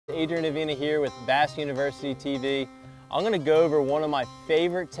Adrian Arena here with Bass University TV. I'm going to go over one of my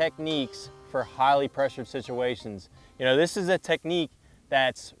favorite techniques for highly pressured situations. You know, this is a technique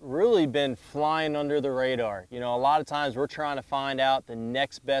that's really been flying under the radar. You know, a lot of times we're trying to find out the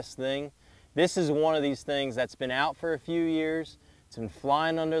next best thing. This is one of these things that's been out for a few years. It's been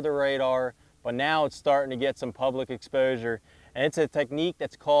flying under the radar, but now it's starting to get some public exposure. And it's a technique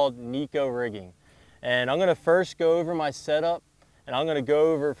that's called Neko rigging. And I'm going to first go over my setup, and I'm going to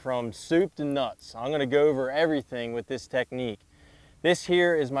go over from soup to nuts. I'm going to go over everything with this technique. This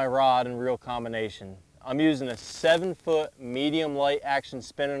here is my rod and reel combination. I'm using a 7-foot medium light action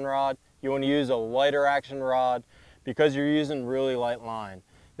spinning rod. You want to use a lighter action rod because you're using really light line.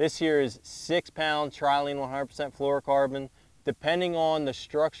 This here is 6-pound trilene 100% fluorocarbon. Depending on the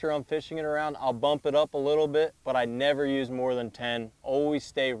structure I'm fishing it around, I'll bump it up a little bit, but I never use more than 10. Always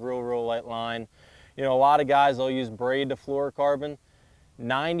stay real light line. You know, a lot of guys, they'll use braid to fluorocarbon.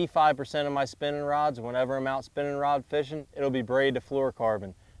 95% of my spinning rods, whenever I'm out spinning rod fishing, it'll be braid to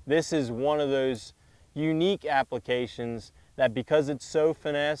fluorocarbon. This is one of those unique applications that, because it's so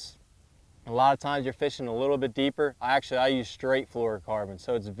finesse, a lot of times you're fishing a little bit deeper. I use straight fluorocarbon,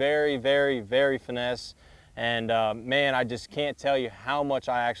 so it's very finesse. And man, I just can't tell you how much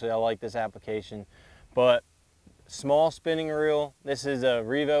I like this application. But small spinning reel, this is a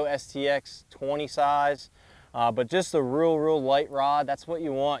Revo STX 20 size, but just a real light rod. That's what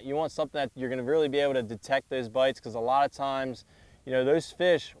you want. You want something that you're going to really be able to detect those bites, because a lot of times, you know, those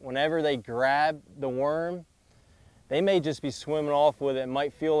fish, whenever they grab the worm, they may just be swimming off with it. It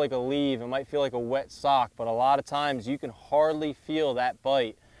might feel like a leave, it might feel like a wet sock, but a lot of times you can hardly feel that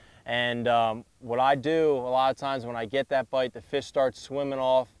bite. And what I do a lot of times when I get that bite, the fish starts swimming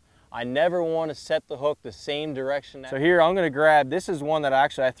off. I never want to set the hook the same direction. So here I'm going to grab, this is one that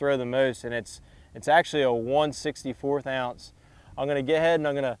I throw the most, and it's actually a 1/64 ounce. I'm going to get ahead and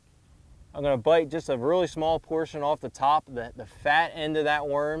I'm going to bite just a really small portion off the top, the fat end of that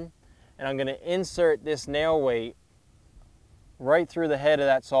worm, and I'm going to insert this nail weight right through the head of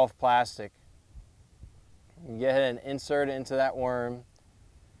that soft plastic. Get ahead and insert it into that worm.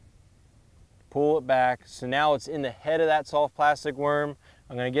 Pull it back. So now it's in the head of that soft plastic worm.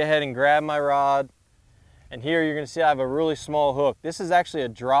 I'm going to get ahead and grab my rod, and here you're going to see I have a really small hook. This is actually a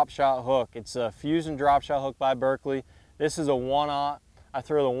drop shot hook. It's a Fusion drop shot hook by Berkley. This is a 1/0. I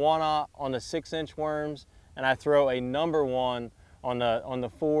throw the 1/0 on the 6-inch worms, and I throw a number 1 on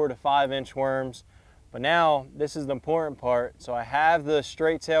the 4 to 5-inch worms. But now this is the important part. So I have the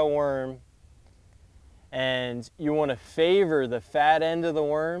straight tail worm, and you want to favor the fat end of the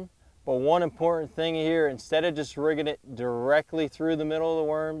worm. But one important thing here, instead of just rigging it directly through the middle of the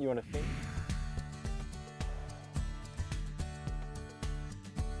worm, you want to favor.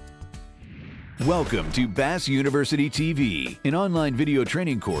 Welcome to Bass University TV, an online video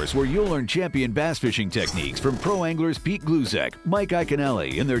training course where you'll learn champion bass fishing techniques from pro anglers Pete Glusek, Mike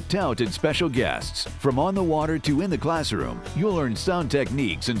Iaconelli, and their talented special guests. From on the water to in the classroom, you'll learn sound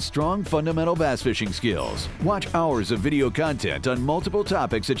techniques and strong fundamental bass fishing skills. Watch hours of video content on multiple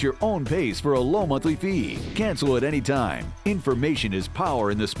topics at your own pace for a low monthly fee. Cancel at any time. Information is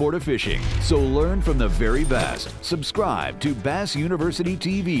power in the sport of fishing, so learn from the very best. Subscribe to Bass University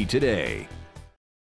TV today.